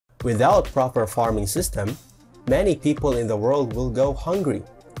Without proper farming system, many people in the world will go hungry.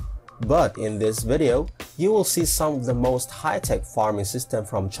 But in this video, you will see some of the most high-tech farming system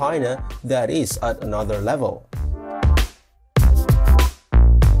from China that is at another level.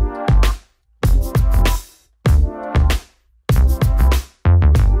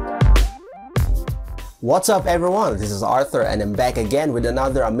 What's up everyone, this is Arthur and I'm back again with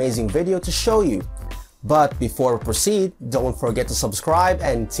another amazing video to show you. But before we proceed, don't forget to subscribe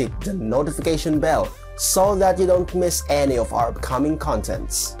and tick the notification bell so that you don't miss any of our upcoming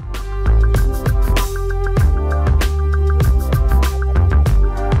contents.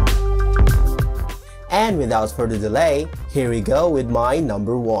 And without further delay, here we go with my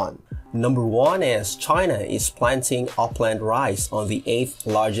number one. Number one is China is planting upland rice on the 8th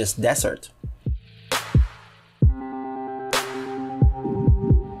largest desert.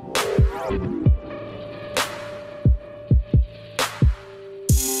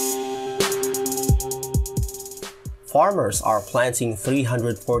 Farmers are planting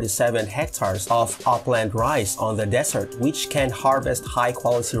 347 hectares of upland rice on the desert, which can harvest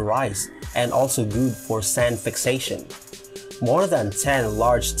high-quality rice and also good for sand fixation. More than 10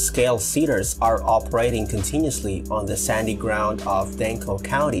 large-scale seeders are operating continuously on the sandy ground of Dankou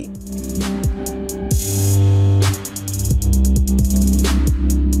County.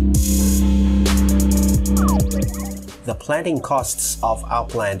 The planting costs of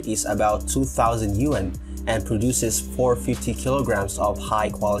upland is about 2,000 yuan and produces 450 kilograms of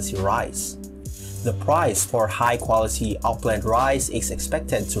high-quality rice. The price for high-quality upland rice is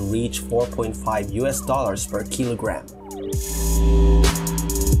expected to reach $4.5 per kilogram.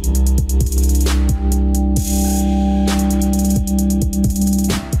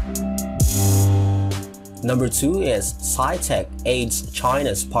 Number 2 is SciTech aids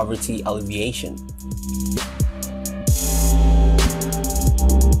China's poverty alleviation.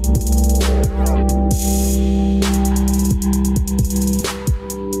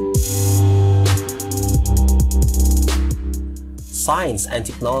 Science and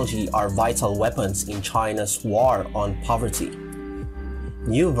technology are vital weapons in China's war on poverty.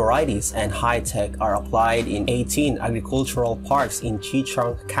 New varieties and high-tech are applied in 18 agricultural parks in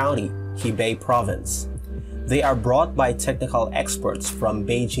Xichang County, Hebei Province. They are brought by technical experts from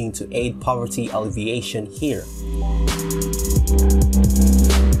Beijing to aid poverty alleviation here.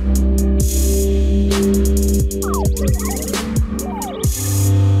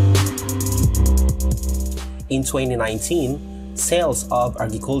 In 2019, sales of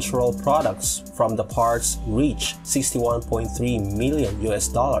agricultural products from the parks reached $61.3 million.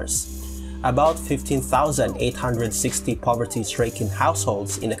 About 15,860 poverty-stricken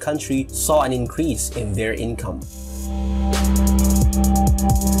households in the country saw an increase in their income.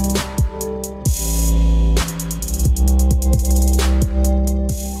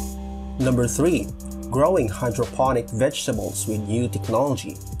 Number 3. Growing hydroponic vegetables with new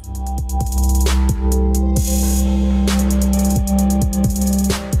technology.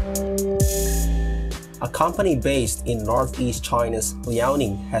 A company based in northeast China's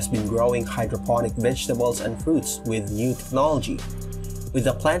Liaoning has been growing hydroponic vegetables and fruits with new technology. With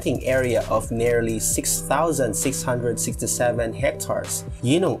a planting area of nearly 6,667 hectares,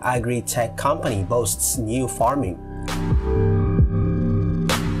 Yinong Agri-Tech Company boasts new farming.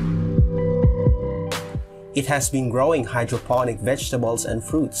 It has been growing hydroponic vegetables and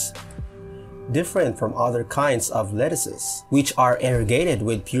fruits, different from other kinds of lettuces, which are irrigated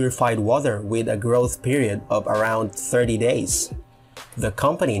with purified water with a growth period of around 30 days. The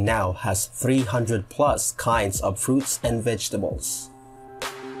company now has 300 plus kinds of fruits and vegetables.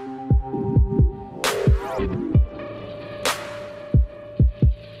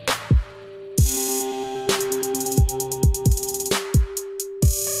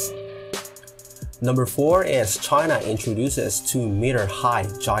 Number 4 is China introduces 2-meter-high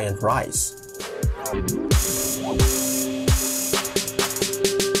giant rice.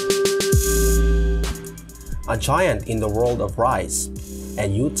 A giant in the world of rice, a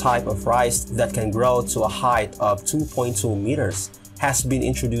new type of rice that can grow to a height of 2.2 meters, has been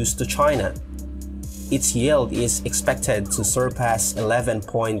introduced to China. Its yield is expected to surpass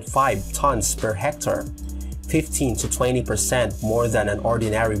 11.5 tons per hectare, 15 to 20% more than an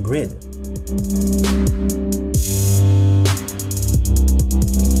ordinary breed.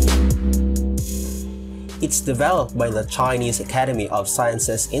 It's developed by the Chinese Academy of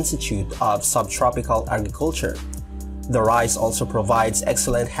Sciences Institute of Subtropical Agriculture. The rice also provides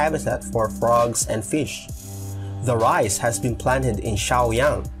excellent habitat for frogs and fish. The rice has been planted in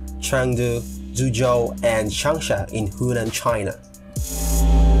Shaoyang, Chengdu, Zhuzhou, and Changsha in Hunan, China.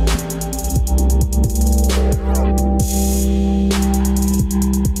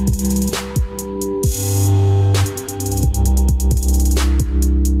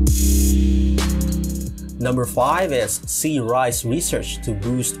 Number 5 is sea rice research to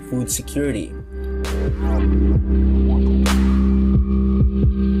boost food security.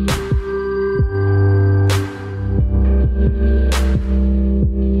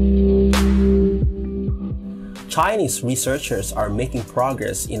 Chinese researchers are making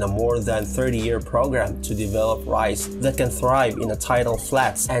progress in a more than 30-year program to develop rice that can thrive in a tidal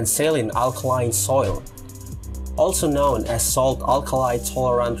flats and saline alkaline soil. Also known as salt-alkali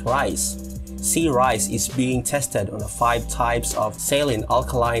tolerant rice, sea rice is being tested on 5 types of saline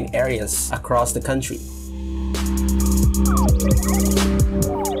alkaline areas across the country.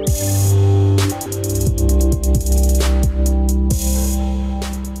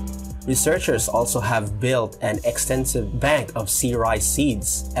 Researchers also have built an extensive bank of sea rice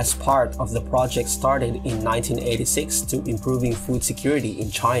seeds as part of the project started in 1986 to improving food security in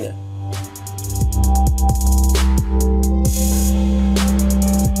China.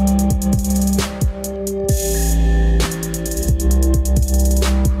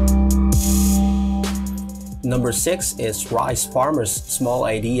 Number 6 is rice farmers' small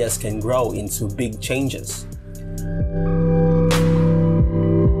ideas can grow into big changes.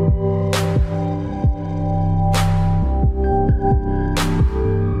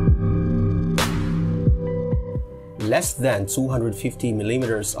 Less than 250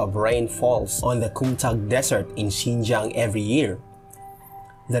 millimeters of rain falls on the Kumtag Desert in Xinjiang every year.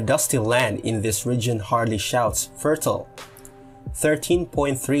 The dusty land in this region hardly shouts fertile.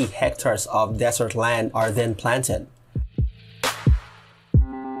 13.3 hectares of desert land are then planted.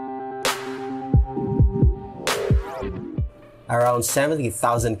 Around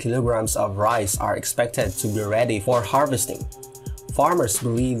 70,000 kilograms of rice are expected to be ready for harvesting. Farmers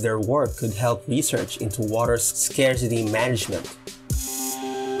believe their work could help research into water scarcity management.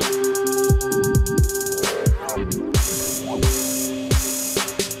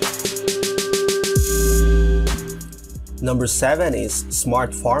 Number 7 is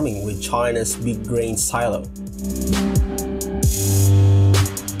smart farming with China's big grain silo.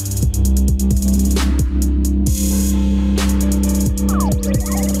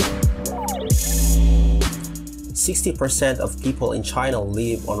 % of people in China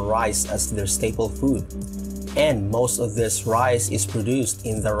live on rice as their staple food, and most of this rice is produced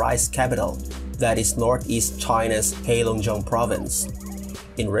in the rice capital, that is northeast China's Heilongjiang province.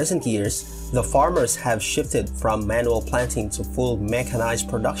 In recent years, the farmers have shifted from manual planting to full mechanized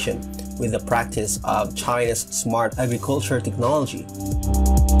production with the practice of China's smart agriculture technology.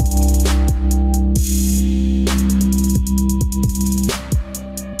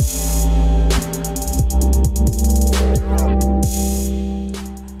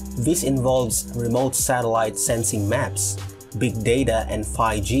 This involves remote satellite sensing maps, big data, and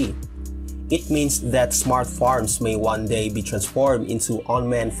 5G. It means that smart farms may one day be transformed into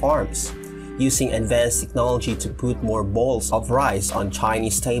unmanned farms, using advanced technology to put more bowls of rice on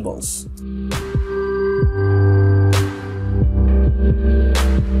Chinese tables.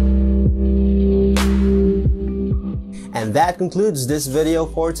 And that concludes this video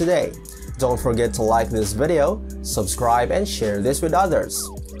for today. Don't forget to like this video, subscribe, and share this with others.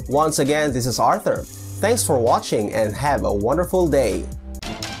 Once again, this is Arthur. Thanks for watching and have a wonderful day.